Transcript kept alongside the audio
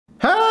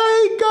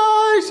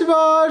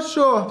what's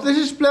up? This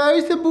is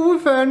Blaze the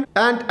Movie Fan,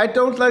 and I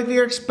don't like the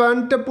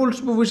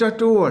Expendables movies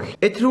at all.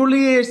 It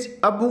truly is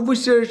a movie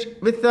series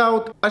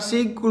without a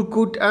single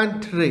good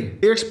entry.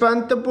 The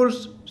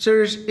Expendables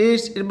series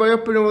is, in my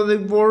opinion, one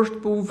of the worst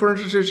movie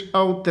franchises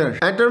out there.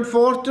 And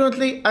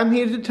unfortunately, I'm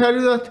here to tell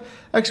you that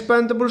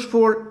Expendables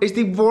 4 is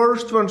the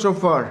worst one so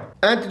far.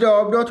 And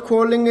no, I'm not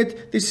calling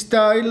it the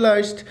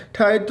stylized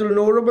title,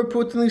 nor am I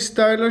putting the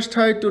stylized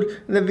title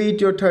in the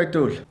video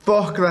title.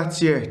 Fuck that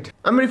shit.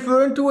 I'm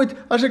referring to it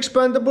as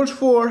Expendables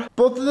 4,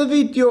 both the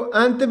video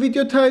and the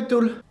video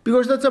title,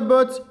 because that's a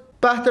much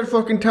better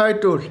fucking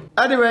title.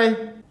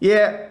 Anyway,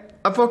 yeah,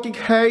 I fucking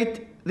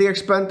hate the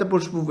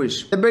Expendables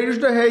movies. The main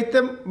reason I hate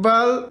them,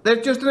 well,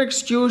 they're just an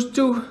excuse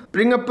to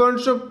bring a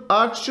bunch of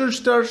action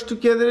stars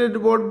together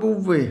in one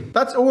movie.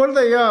 That's all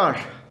they are.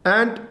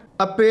 And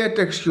a bad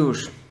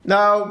excuse.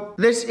 Now,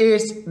 this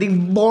is the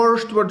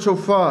worst one so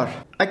far.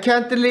 I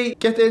can't really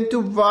get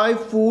into why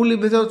fully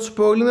without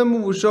spoiling the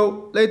movie,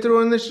 so later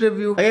on in this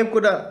review, I am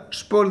gonna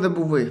spoil the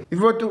movie. If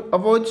you want to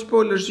avoid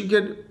spoilers, you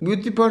can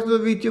mute the part of the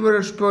video where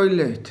I spoil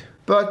it.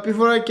 But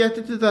before I get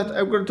into that,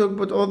 I'm going to talk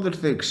about other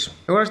things.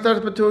 I'm going to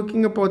start by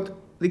talking about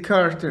the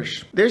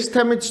characters. This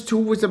time it's two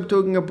which I'm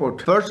talking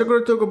about. First I'm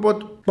going to talk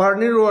about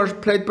Barney Roars,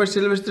 played by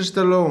Sylvester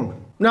Stallone.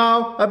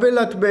 Now, I will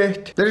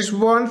admit, there is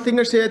one thing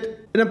I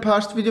said in a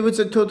past video which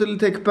I totally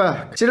take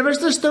back.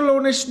 Sylvester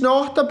Stallone is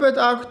not a bad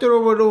actor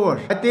overall.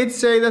 I did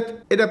say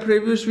that in a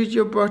previous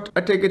video, but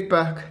I take it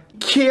back. He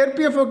can't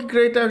be a fucking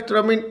great actor.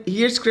 I mean,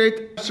 he is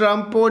great as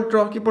Rambo and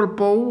Rocky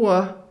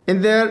Balboa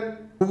in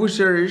their movie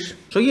series.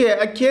 So yeah,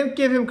 I can't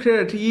give him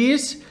credit. He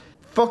is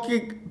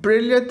fucking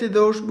brilliant in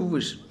those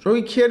movies. So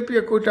he can't be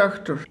a good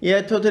actor. Yeah,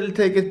 I totally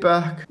take it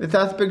back. With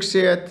that being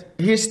said,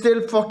 he's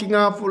still fucking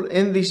awful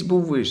in these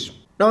movies.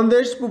 Now in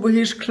this movie,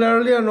 he's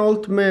clearly an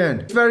old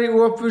man. It's very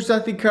obvious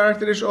that the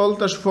character is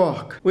old as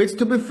fuck. Which,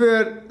 to be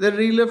fair, the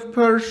real life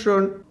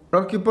person,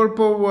 Rocky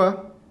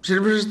Balboa,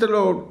 Sylvester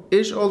Stallone,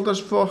 is old as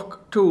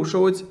fuck too,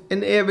 so it's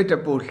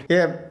inevitable.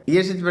 Yeah, he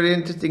isn't very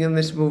interesting in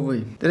this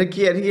movie. Then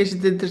again, he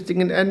isn't interesting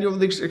in any of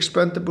these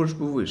Expendables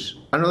movies.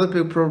 Another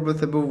big problem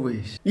with the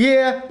movies.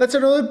 Yeah, that's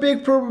another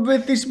big problem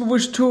with these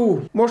movies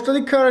too. Most of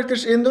the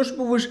characters in those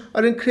movies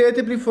are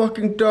incredibly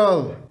fucking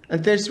dull.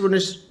 And this one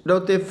is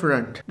no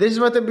different. This is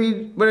what I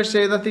mean when I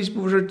say that these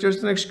movies are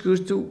just an excuse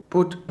to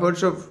put a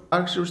bunch of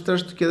action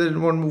stars together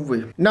in one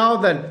movie. Now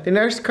then, the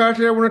next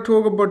character I want to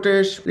talk about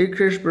is Lee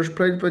Christmas,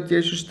 played by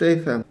Jason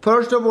Statham.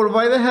 First of all,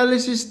 why the hell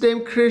is his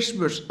name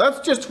Christmas?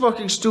 That's just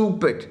fucking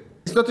stupid.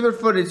 It's not even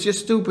funny, it's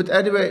just stupid.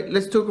 Anyway,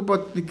 let's talk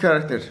about the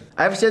character.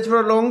 I've said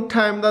for a long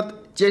time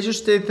that Jason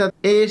Statham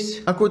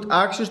is a good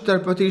action star,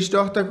 but he's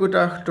not a good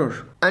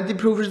actor. And he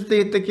proves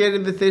it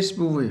again with this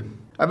movie.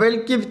 I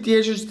will give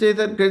Jason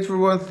Statham credit for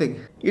one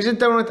thing. He isn't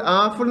downright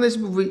awful in this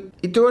movie.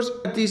 He does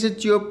a decent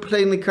job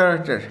playing the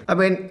character. I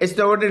mean, it's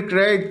not really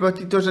great, but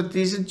he does a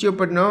decent job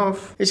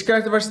enough. His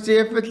character was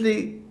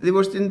definitely the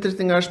most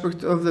interesting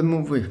aspect of the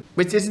movie.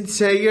 Which isn't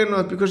saying or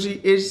not, because he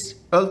is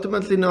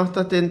ultimately not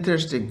that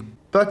interesting.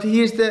 But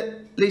he is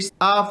the least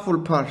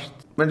awful part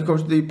when it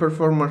comes to the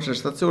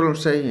performances, that's all I'm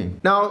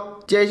saying. Now,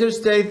 Jason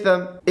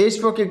Statham is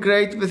fucking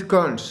great with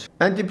guns,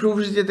 and he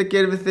proves it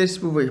again with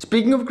this movie.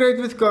 Speaking of great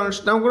with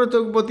guns, now I'm gonna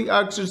talk about the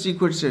action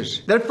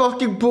sequences. They're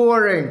fucking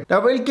boring.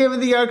 Now, I will give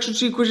the action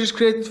sequences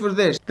credit for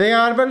this. They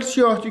are well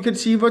shot, you can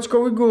see what's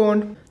going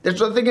on. There's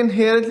nothing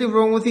inherently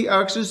wrong with the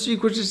action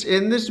sequences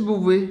in this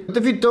movie. But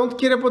if you don't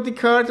care about the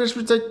characters,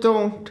 which I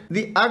don't,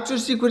 the action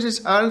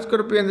sequences aren't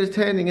gonna be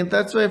entertaining, and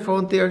that's why I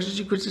found the action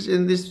sequences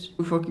in this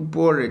fucking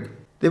boring.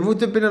 They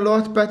would have been a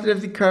lot better if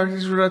the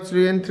characters were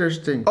actually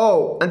interesting.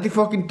 Oh, and the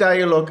fucking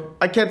dialogue.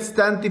 I can't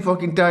stand the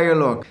fucking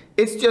dialogue.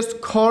 It's just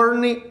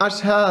corny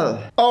as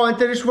hell. Oh, and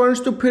there is one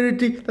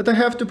stupidity that I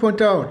have to point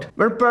out.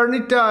 When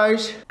Bernie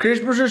dies,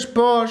 Christmas's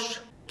boss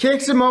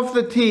kicks him off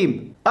the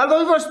team.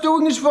 Although he was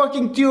doing his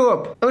fucking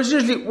job. I mean,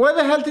 seriously, why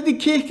the hell did he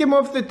kick him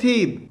off the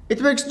team?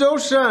 It makes no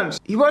sense.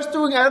 He was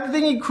doing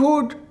everything he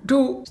could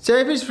to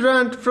save his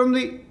friend from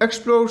the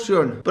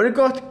explosion, but he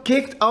got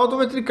kicked out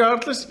of it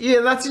regardless.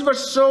 Yeah, that shit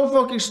was so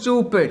fucking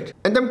stupid.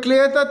 And I'm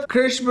glad that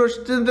Christmas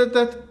didn't let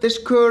that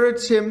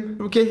discourage him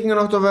from kicking a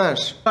lot of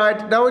ass.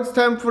 Right, now it's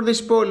time for the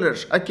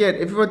spoilers. Again,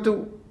 if you want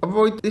to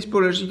avoid the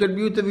spoilers, you can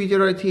mute the video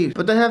right here.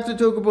 But I have to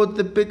talk about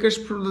the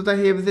biggest problem that I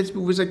have with this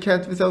movie, so I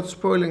can't without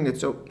spoiling it,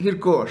 so here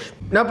goes.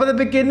 Now, by the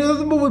beginning of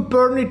the movie,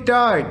 Bernie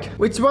died,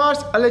 which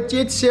was a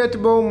legit sad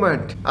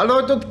moment.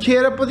 Although I don't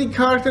care about the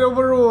character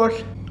overall,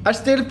 I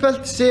still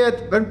felt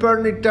sad when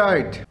Bernie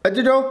died. And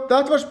you know,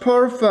 that was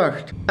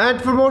perfect.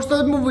 And for most of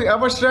the movie, I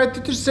was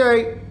ready to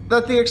say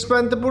that the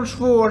Expendables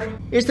 4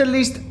 is the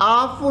least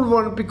awful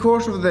one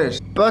because of this.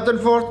 But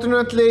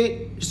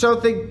unfortunately,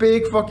 something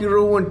big fucking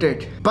ruined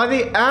it. By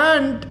the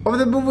end of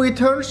the movie, it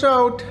turns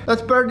out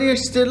that Bernie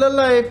is still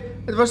alive.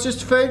 It was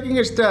just faking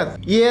his death.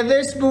 Yeah,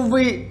 this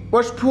movie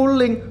was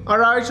pulling a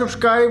Rise of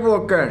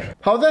Skywalker.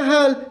 How the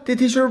hell did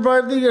he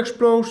survive the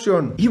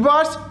explosion? He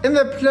was in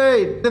the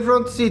plane, the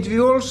front seat, we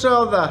all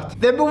saw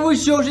that. The movie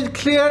shows it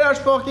clear as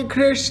fucking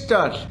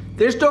crystal.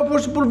 There's no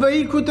possible way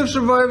he could have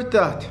survived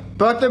that.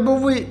 But the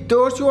movie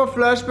does show a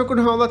flashback on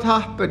how that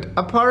happened.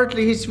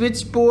 Apparently he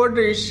switched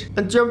borders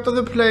and jumped on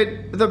the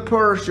plane with a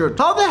parachute.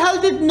 How the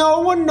hell did no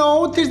one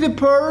notice the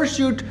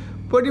parachute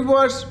when he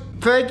was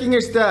faking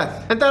his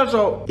death? And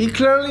also, he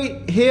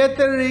clearly hid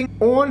the ring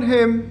on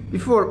him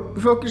before we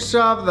fucking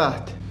saw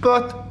that.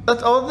 But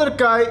that other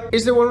guy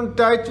is the one who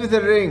died with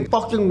the ring.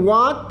 Fucking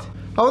what?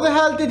 How the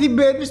hell did he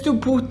manage to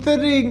put the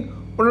ring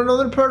on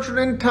another person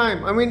in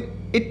time? I mean,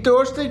 it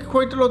does take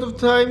quite a lot of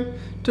time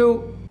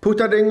to put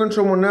a ring on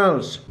someone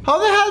else. How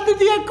the hell did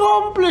he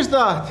accomplish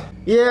that?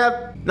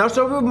 Yeah, now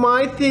some people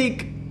might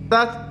think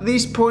that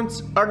these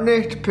points are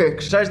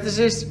nitpicks, since this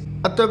is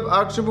a dumb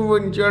action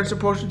movie and you're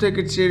supposed to take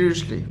it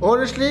seriously.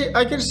 Honestly,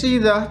 I can see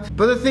that.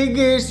 But the thing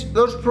is,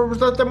 those problems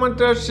that I'm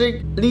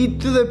addressing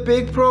lead to the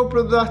big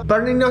problem that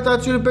Barney not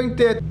actually being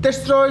dead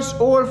destroys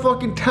all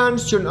fucking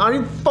tension. Are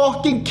you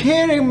fucking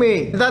kidding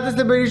me? That is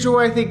the main issue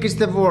I think is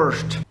the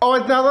worst.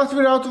 Alright, now that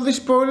we're out of the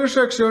spoiler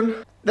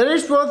section, there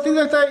is one thing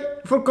that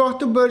I forgot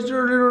to mention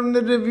earlier on in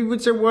the review,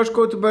 which I was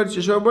going to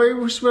mention, so I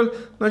might as well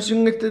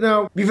mention it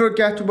now before I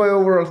get to my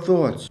overall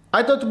thoughts.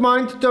 I don't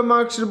mind dumb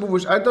action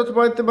movies, I don't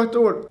mind them at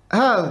all.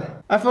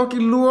 Hell, I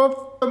fucking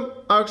love dumb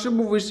action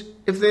movies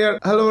if they are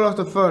a hell of a lot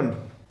of fun.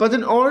 But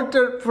in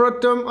order for a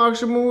dumb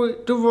action movie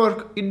to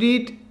work, you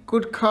need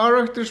good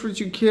characters which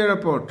you care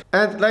about.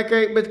 And like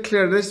I made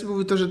clear, this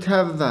movie doesn't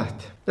have that.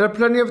 There are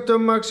plenty of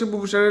dumb action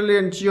movies I really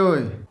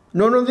enjoy.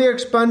 None of the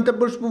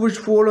Expendables movies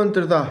fall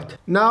under that.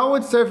 Now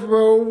it's time for my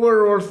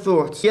overall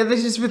thoughts. Yeah,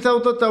 this is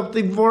without a doubt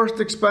the worst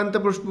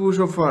Expendables movie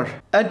so far.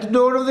 And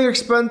none of the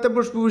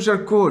Expendables movies are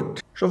good.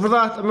 So for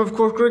that, I'm of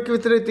course going to give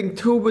it a rating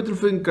 2 middle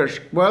fingers.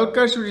 Well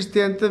guys, we'll see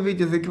the end of the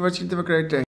video. Thank you for watching. Have a great day.